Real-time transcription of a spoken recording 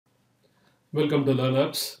Welcome to Learn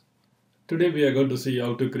Apps. Today we are going to see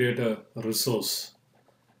how to create a resource.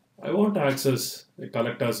 I want to access a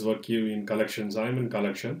collector's work queue in collections. I'm in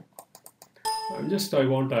collection. I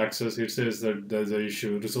want to access, it says that there's an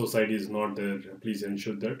issue, resource ID is not there. Please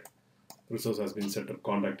ensure that resource has been set up.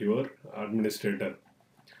 Contact your administrator.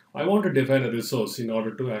 I want to define a resource in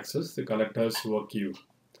order to access the collector's work queue.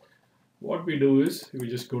 What we do is we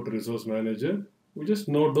just go to resource manager. We just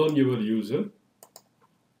note down your user,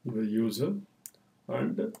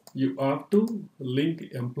 and you have to link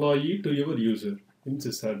employee to your user in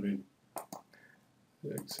sysadmin.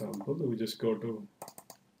 For example, we just go to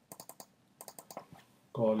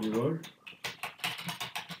call your,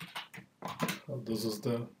 this is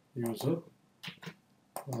the user,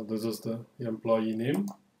 this is the employee name.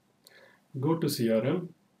 Go to CRM.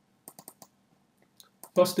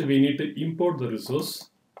 First we need to import the resource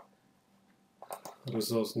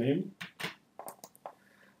name,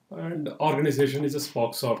 and organization is a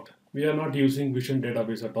Spoksoft. We are not using Vision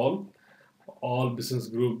database at all. All business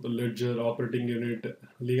group, ledger, operating unit,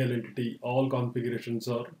 legal entity, all configurations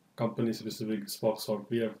are company specific Spoksoft.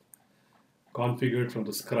 We have configured from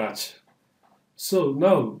the scratch. So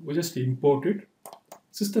now we just import it.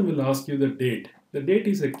 System will ask you the date. The date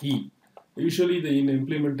is a key. Usually in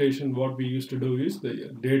implementation, what we used to do is the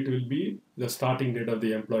date will be the starting date of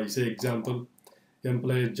the employee. Say example,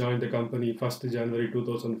 employee joined the company 1st January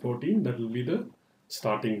 2014. That will be the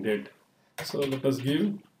starting date. So let us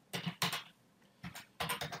give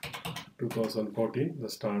 2014 the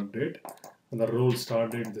start date, and the role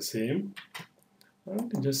start date the same,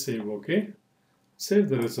 and just save OK. Save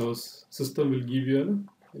the resource. System will give you an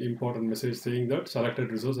important message saying that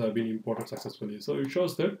selected resource have been imported successfully. So it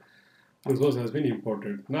shows that resource has been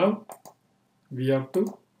imported. Now we have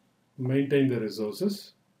to maintain the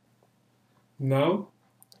resources. Now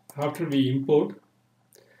after we import,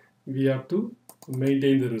 we have to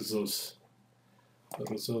maintain the resource. The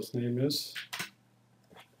resource name is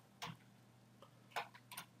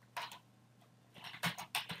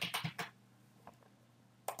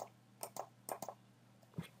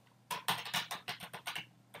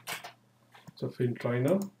try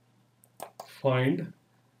now find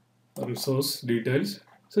resource details.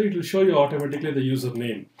 So it will show you automatically the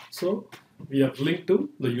username. So we have linked to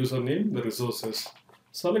the username, the resources.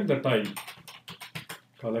 Select the type,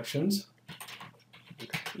 collections.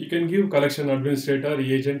 You can give collection administrator,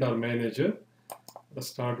 agent or manager. Let's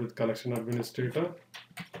start with collection administrator,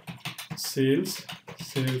 sales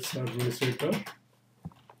administrator.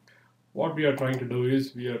 What we are trying to do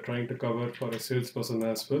is we are trying to cover for a salesperson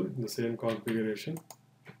as well in the same configuration.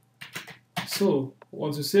 So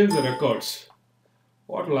once you save the records,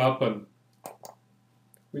 what will happen?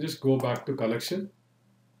 We just go back to collection,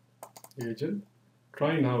 agent.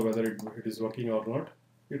 Try now whether it is working or not.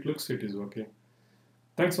 It looks it is working.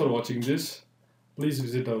 Thanks for watching this. Please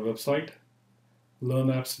visit our website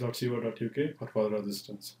learnapps.co.uk for further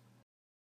assistance.